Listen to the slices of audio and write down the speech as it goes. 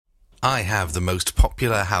I have the most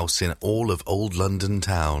popular house in all of old London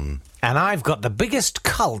town. And I've got the biggest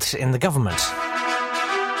cult in the government.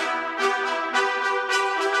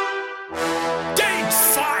 Date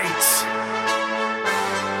Fight!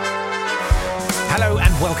 Hello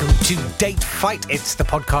and welcome to Date Fight. It's the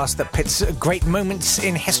podcast that pits great moments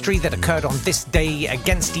in history that occurred on this day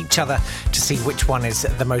against each other to see which one is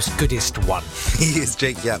the most goodest one. He is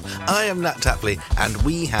Jake Yap. I am Nat Tapley, and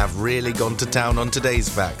we have really gone to town on today's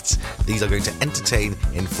facts. These are going to entertain,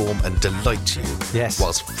 inform, and delight you. Yes.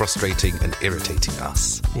 Whilst frustrating and irritating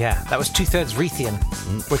us. Yeah, that was two-thirds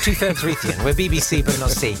Raytheon. We're two-thirds Raytheon. We're BBC, but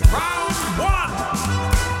not C. Round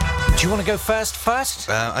one! Do you want to go first?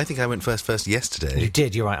 I think I went first yesterday. You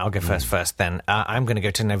did, you're right. I'll go first then. I'm going to go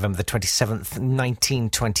to November the 27th,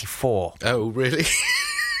 1924. Oh, really?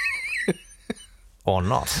 Or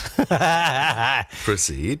not.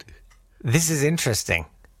 Proceed. This is interesting.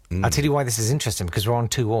 I'll tell you why this is interesting, because we're on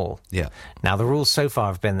 2-2. Yeah. Now, the rules so far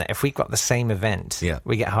have been that if we've got the same event,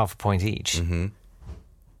 we get half a point each. Mm-hmm.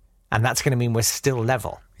 And that's going to mean we're still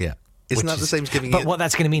level. Yeah. Isn't that the same as giving But what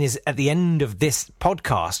that's going to mean is at the end of this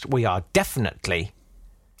podcast, we are definitely...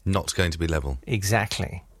 not going to be level.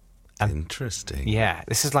 Exactly. Interesting. Yeah,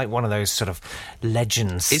 this is like one of those sort of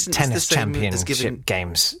Legends Isn't tennis this the same as championship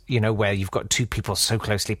games, you know, where you've got two people so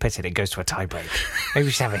closely pitted it goes to a tiebreak. Maybe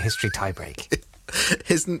we should have a history tiebreak.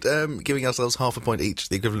 Isn't giving ourselves half a point each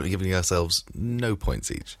the equivalent of giving ourselves no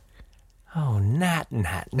points each? Oh, Nat.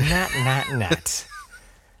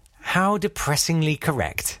 How depressingly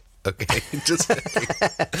correct. Okay, just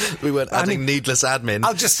we weren't adding needless admin.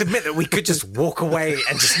 I'll just admit that we could just walk away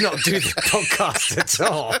and just not do the podcast at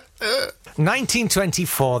all.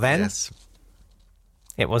 1924 then. Yes.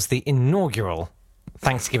 It was the inaugural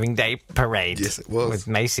Thanksgiving Day parade. Yes, it was. With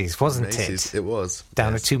Macy's, wasn't Macy's, it? It was.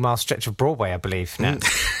 Down yes. a 2-mile stretch of Broadway, I believe. No.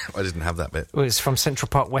 I didn't have that bit. It was from Central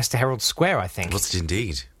Park West to Herald Square, I think. Was it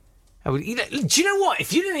indeed? Do you know what?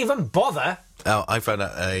 If you didn't even bother... Oh, I found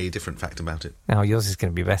out a different fact about it. Oh, yours is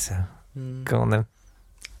going to be better. Go on, then.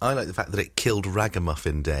 I like the fact that it killed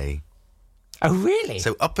Ragamuffin Day. Oh, really?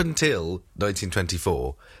 So up until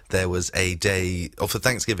 1924, there was a day, or for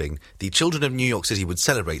Thanksgiving, the children of New York City would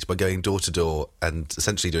celebrate by going door to door and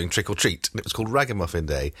essentially doing trick or treat. And it was called Ragamuffin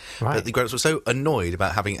Day. Right. But the grown-ups were so annoyed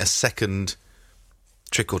about having a second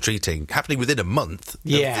trick-or-treating happening within a month of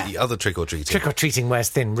the other trick-or-treating. Trick-or-treating wears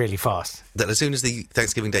thin really fast. That as soon as the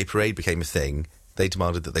Thanksgiving Day parade became a thing, they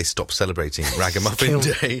demanded that they stop celebrating Ragamuffin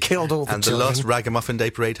Day. Killed all the and children. the last Ragamuffin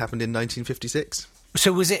Day parade happened in 1956.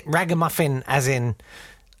 So was it ragamuffin as in...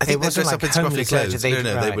 I think it they wasn't dressed up in like scruffy homeless clothes.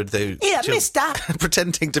 leisure, They would... Yeah, mister!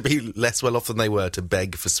 pretending to be less well off than they were to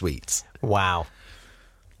beg for sweets. Wow.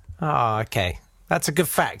 Oh, okay. That's a good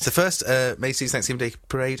fact. The first Macy's Thanksgiving Day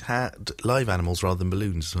parade had live animals rather than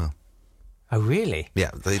balloons as well. Oh, really?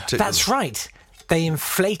 Yeah, they took... That's right. They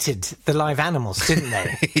inflated the live animals, didn't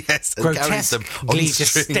they? Yes, and carried them on Grotesquely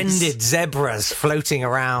strings. distended zebras floating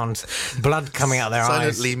around, blood coming out their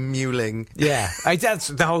Silently eyes. mewling. Yeah, that's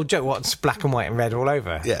the whole joke. What's black and white and red all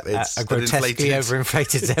over? Yeah, it's a an grotesquely inflated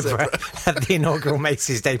overinflated zebra at the inaugural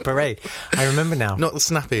Macy's Day Parade. I remember now. Not as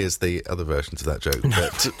snappy as the other versions of that joke,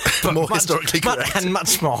 but more historically correct. And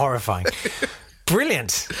much more horrifying.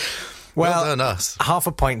 Brilliant. Well done, us. Half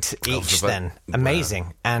a point each the then. Amazing.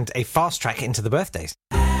 Wow. And a fast track into the birthdays.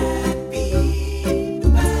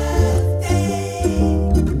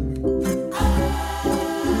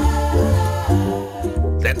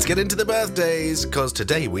 Let's get into the birthdays, because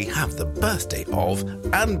today we have the birthday of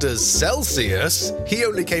Anders Celsius. He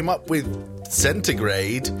only came up with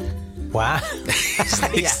centigrade. Wow.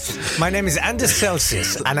 Yeah. My name is Anders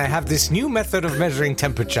Celsius, and I have this new method of measuring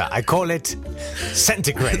temperature. I call it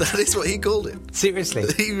centigrade. That is what he called it. Seriously.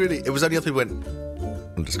 He really... It was only other people went...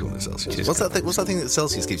 I'm just calling it Celsius. What's that thing that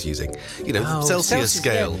Celsius keeps using? You know, Celsius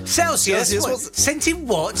scale. Yeah. Celsius? What? Centi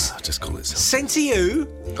what? I'll just call it Celsius. Centi-U?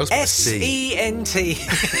 S-E-N-T.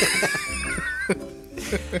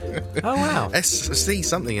 Oh, wow. S-C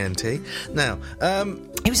something N-T. Now,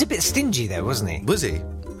 He was a bit stingy, though, wasn't he? was he?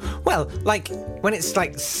 Well, like, when it's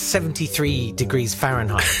like 73 degrees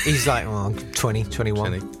Fahrenheit, he's like, 20,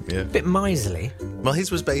 21. 20, yeah. Bit miserly. Well, his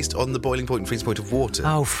was based on the boiling point and freezing point of water.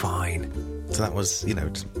 Oh, fine. So that was,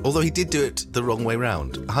 although he did do it the wrong way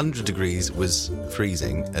round. 100 degrees was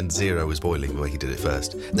freezing and 0 was boiling the way he did it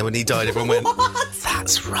first. And then when he died, everyone went,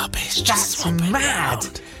 that's rubbish. Just That's swap it mad.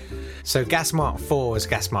 around." So gas mark 4 was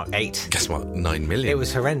gas mark 8. Guess what? 9 million. It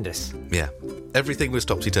was horrendous. Yeah. Everything was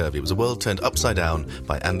topsy-turvy. It was a world turned upside down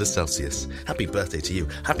by Anders Celsius. Happy birthday to you.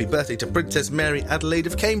 Happy birthday to Princess Mary Adelaide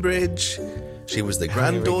of Cambridge. She was the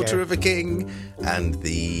granddaughter of a king and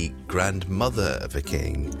the grandmother of a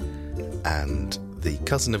king and the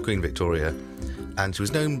cousin of Queen Victoria, and she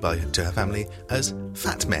was known to her family as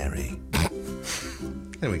Fat Mary.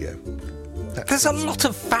 There we go. There's a lot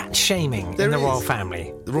of fat shaming in the royal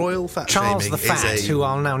family. The royal fat Charles shaming the Fat, is who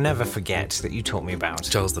I'll now never forget, that you taught me about.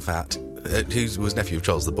 Charles the Fat, who was nephew of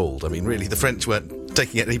Charles the Bald. I mean, really, the French weren't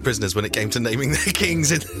taking any prisoners when it came to naming their kings.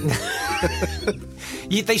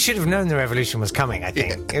 They should have known the revolution was coming, I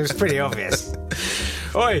think. It was pretty obvious.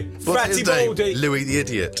 Oi, What's Fatty his name? Baldy. Louis the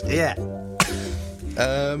Idiot. Yeah.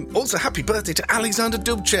 Also, happy birthday to Alexander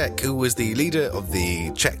Dubček, who was the leader of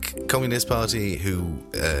the Czech Communist Party, who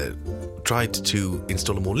tried to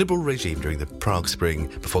install a more liberal regime during the Prague Spring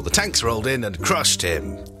before the tanks rolled in and crushed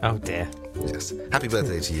him. Oh, dear. Yes. Happy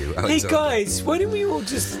birthday to you, Alexander. Hey, guys, why don't we all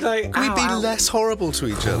just, like... Can we be less horrible to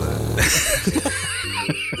each other?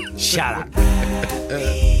 Shut up.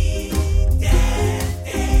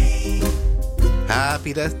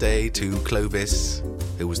 Happy death day to Clovis,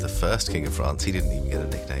 who was the first king of France. He didn't even get a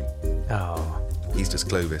nickname. Oh. He's just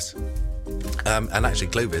Clovis. And actually,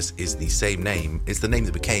 Clovis is the same name. It's the name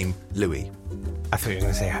that became Louis. I thought you were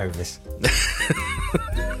going to say Hovis.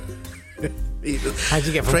 How'd How'd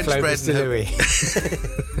you get from Clovis to Louis?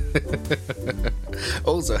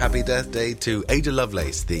 Also, happy death day to Ada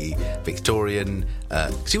Lovelace, the Victorian...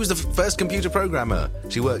 she was the first computer programmer.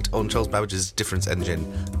 She worked on Charles Babbage's difference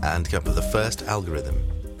engine and came up with the first algorithm.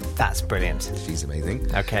 That's brilliant. She's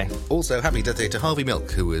amazing. Okay. Also, happy death day to Harvey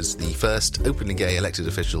Milk, who was the first openly gay elected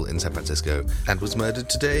official in San Francisco and was murdered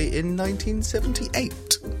today in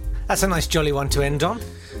 1978. That's a nice jolly one to end on.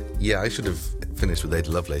 Yeah, I should have finished with Ada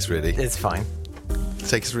Lovelace, really. It's fine.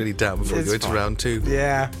 Take us really down before we go into round two.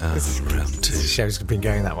 Yeah. Round two. The show's been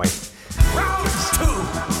going that way.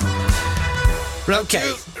 Round Okay,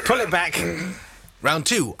 two. pull it back. Round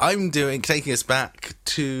two. I'm taking us back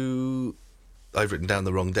to... I've written down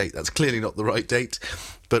the wrong date. That's clearly not the right date.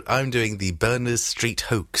 But I'm doing the Berners Street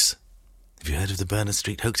hoax. Have you heard of the Berners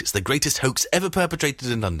Street hoax? It's the greatest hoax ever perpetrated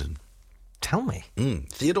in London. Tell me.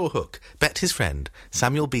 Theodore Hook bet his friend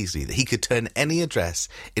Samuel Beasley that he could turn any address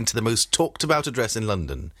into the most talked about address in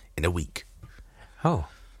London in a week. Oh.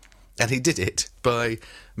 And he did it by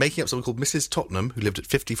making up someone called Mrs. Tottenham, who lived at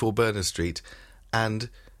 54 Berners Street, and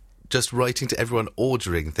just writing to everyone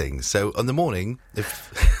ordering things. So on the morning, the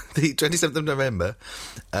 27th of November,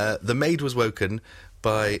 the maid was woken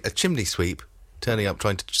by a chimney sweep turning up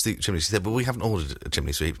trying to sweep the chimney. She said, well, we haven't ordered a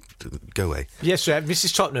chimney sweep. Go away. Yes, sir.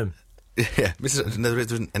 Mrs. Tottenham. Yeah, no, there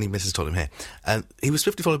isn't any Mrs. Tottenham here. And he was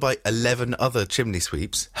swiftly followed by 11 other chimney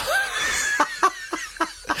sweeps.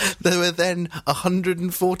 There were then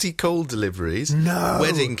 140 coal deliveries,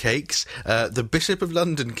 wedding cakes, the Bishop of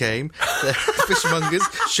London came, fishmongers,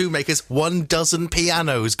 shoemakers, 12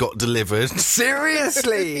 pianos got delivered.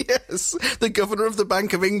 Seriously? Yes. The Governor of the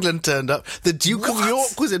Bank of England turned up. The Duke of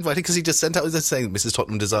York was invited because he just sent out this saying, Mrs.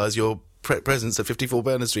 Tottenham desires your presence at 54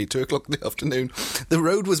 Berners Street, 2 o'clock in the afternoon. The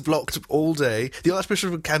road was blocked all day. The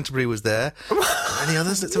Archbishop of Canterbury was there. Any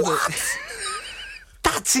others? Let's have a look.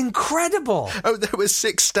 That's incredible. Oh, there were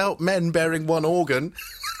 6 stout men bearing one organ.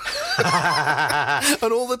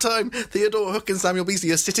 And all the time, Theodore Hook and Samuel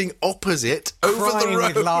Beasley are sitting opposite over Crying the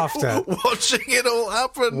road, with laughter. watching it all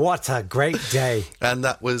happen. What a great day. And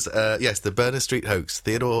that was, yes, the Berners Street hoax.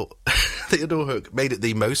 Theodore Hook made it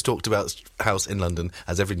the most talked about house in London,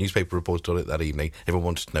 as every newspaper reported on it that evening. Everyone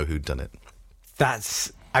wanted to know who'd done it.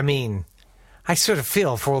 That's, I mean... I sort of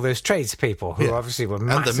feel for all those tradespeople who obviously were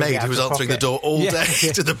massively And the maid out who was of answering the pocket. door all day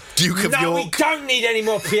to the Duke of No, York. we don't need any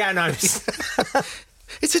more pianos.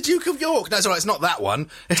 It's a Duke of York. No, it's all right, it's not that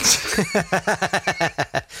one.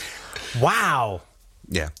 Wow.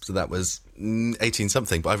 Yeah, so that was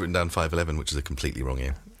 18-something, but I've written down 511, which is a completely wrong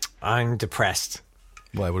year. I'm depressed.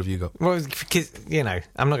 Why, what have you got? Well, because, you know,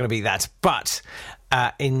 I'm not going to beat that. But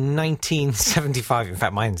in 1975, in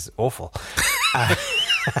fact, mine's awful. I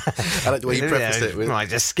like the way you prefaced it with... I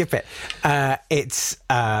just skip it. It's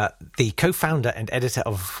the co-founder and editor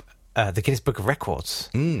of the Guinness Book of Records,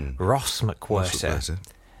 Ross McWhirter,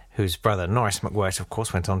 whose brother Norris McWhirter, of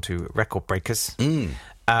course, went on to Record Breakers.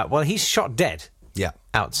 Well, he's shot dead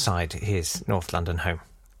outside his North London home.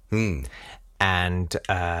 And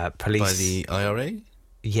police... By the IRA?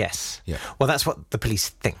 Yes. Yeah. Well, that's what the police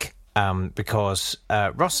think. Because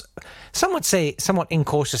Ross, some would say somewhat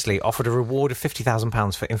incautiously, offered a reward of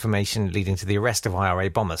 £50,000 for information leading to the arrest of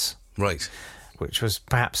IRA bombers. Right. Which was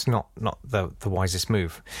perhaps not the wisest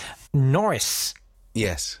move. Norris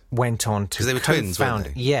went on to... Because they were twins, weren't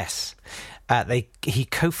they? Yes. He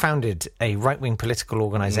co-founded a right-wing political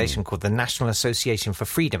organisation called the National Association for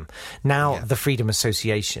Freedom. Now, the Freedom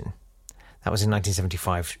Association. That was in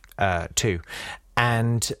 1975 too.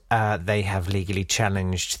 And they have legally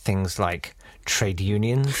challenged things like trade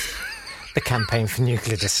unions, the Campaign for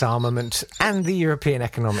Nuclear Disarmament, and the European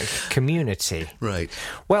Economic Community. Right.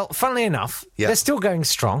 Well, funnily enough, Yeah. they're still going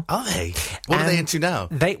strong. Are they? What are they into now?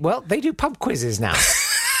 They do pub quizzes now.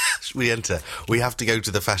 Should we enter? We have to go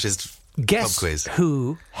to the fascist Guess pub quiz.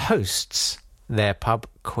 who hosts their pub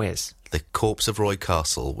quiz? The corpse of Roy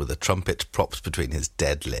Castle with a trumpet propped between his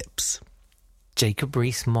dead lips. Jacob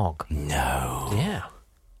Rees-Mogg. No. Yeah.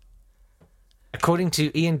 According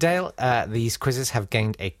to Ian Dale, these quizzes have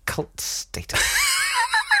gained a cult status.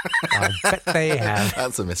 I bet they have.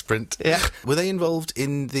 That's a misprint. Yeah. Were they involved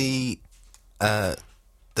in the...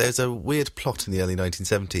 there's a weird plot in the early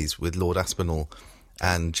 1970s with Lord Aspinall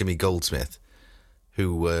and Jimmy Goldsmith,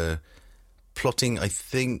 who were plotting, I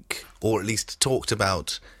think, or at least talked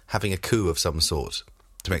about having a coup of some sort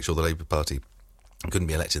to make sure the Labour Party couldn't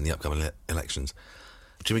be elected in the upcoming elections.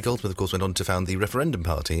 Jimmy Goldsmith, of course, went on to found the Referendum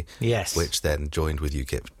Party, Yes. which then joined with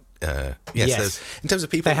UKIP. Yes. So in terms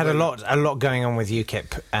of people... They had a lot going on with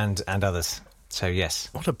UKIP and others. So, yes.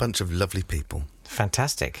 What a bunch of lovely people.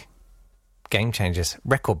 Fantastic. Game changers.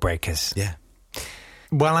 Record breakers. Yeah.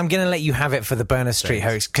 Well, I'm going to let you have it for the Berners Street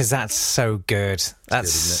Thanks. hoax, because that's so good.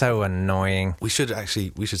 That's isn't it? so annoying. We should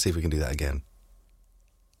see if we can do that again.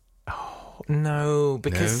 No,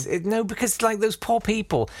 because because like those poor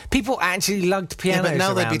people actually lugged pianos. Yeah, but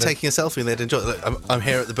now they'd be around taking a selfie and they'd enjoy it. Look, I'm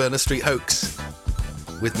here at the Berners Street hoax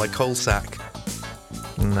with my coal sack.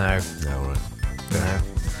 No. No, right. No.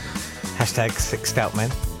 Hashtag 6 stout men.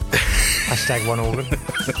 Hashtag 1 organ.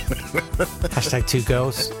 Hashtag 2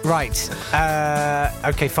 girls. Right.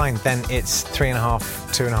 Okay, fine. Then it's 3.5,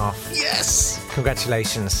 2.5. Yes!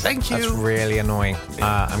 Congratulations. Thank you. That's really annoying.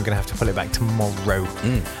 I'm going to have to pull it back tomorrow.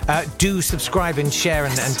 Do subscribe and share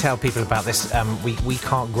and tell people about this. We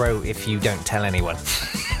can't grow if you don't tell anyone.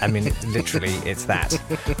 I mean, literally, it's that.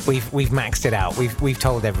 We've maxed it out. We've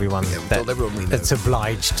told everyone told everyone we know. that's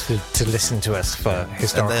obliged to listen to us for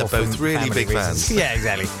historical. And they're both really family big reasons. fans. Yeah,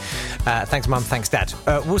 exactly. Thanks, Mum. Thanks, Dad.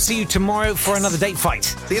 We'll see you tomorrow for another date fight.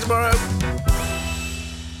 See you tomorrow!